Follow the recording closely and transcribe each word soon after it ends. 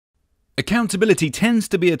Accountability tends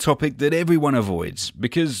to be a topic that everyone avoids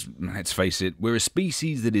because, let's face it, we're a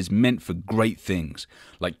species that is meant for great things,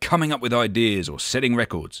 like coming up with ideas or setting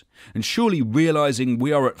records. And surely realizing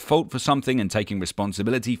we are at fault for something and taking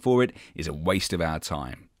responsibility for it is a waste of our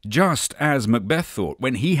time. Just as Macbeth thought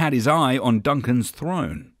when he had his eye on Duncan's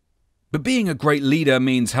throne. But being a great leader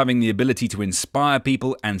means having the ability to inspire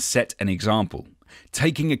people and set an example.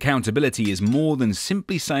 Taking accountability is more than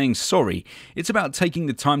simply saying sorry. It's about taking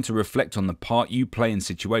the time to reflect on the part you play in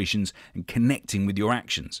situations and connecting with your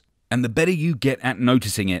actions. And the better you get at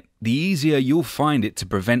noticing it, the easier you'll find it to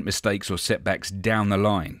prevent mistakes or setbacks down the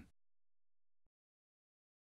line.